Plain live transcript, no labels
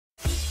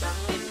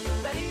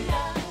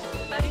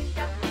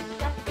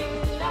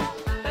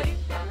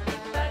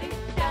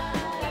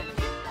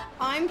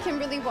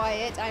Kimberley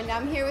Wyatt, and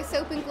I'm here with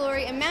Soap and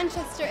Glory in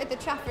Manchester at the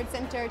Trafford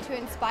Centre to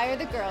inspire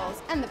the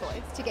girls and the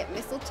boys to get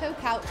mistletoe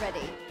pout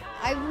ready.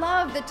 I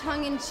love the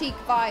tongue-in-cheek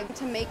vibe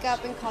to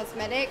makeup and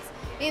cosmetics.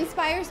 It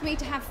inspires me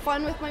to have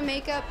fun with my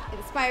makeup, it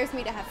inspires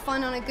me to have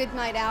fun on a good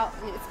night out,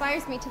 and it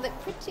inspires me to look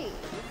pretty.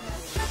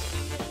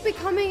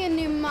 Becoming a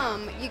new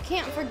mum, you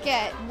can't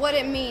forget what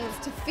it means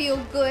to feel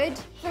good.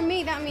 For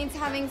me, that means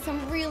having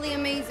some really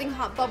amazing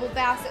hot bubble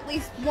baths at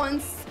least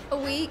once a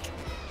week.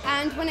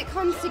 And when it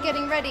comes to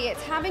getting ready,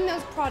 it's having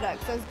those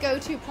products, those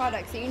go-to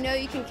products that you know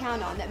you can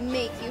count on that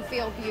make you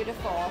feel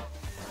beautiful.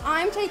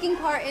 I'm taking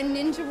part in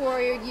Ninja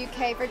Warrior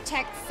UK for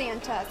Tech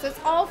Santa, so it's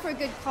all for a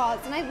good cause,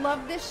 and I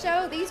love this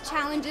show. These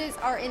challenges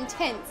are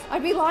intense.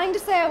 I'd be lying to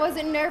say I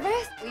wasn't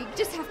nervous. You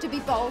just have to be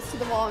balls to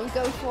the wall and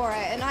go for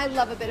it, and I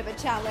love a bit of a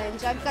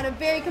challenge. I've got a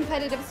very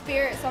competitive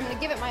spirit, so I'm going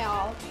to give it my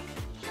all.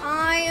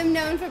 I am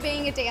known for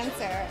being a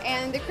dancer,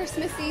 and the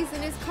Christmas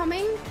season is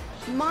coming.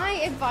 My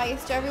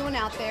advice to everyone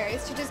out there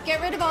is to just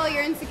get rid of all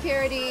your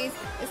insecurities.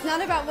 It's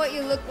not about what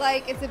you look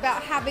like, it's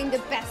about having the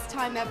best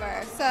time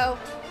ever. So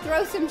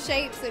throw some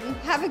shapes and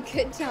have a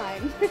good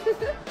time.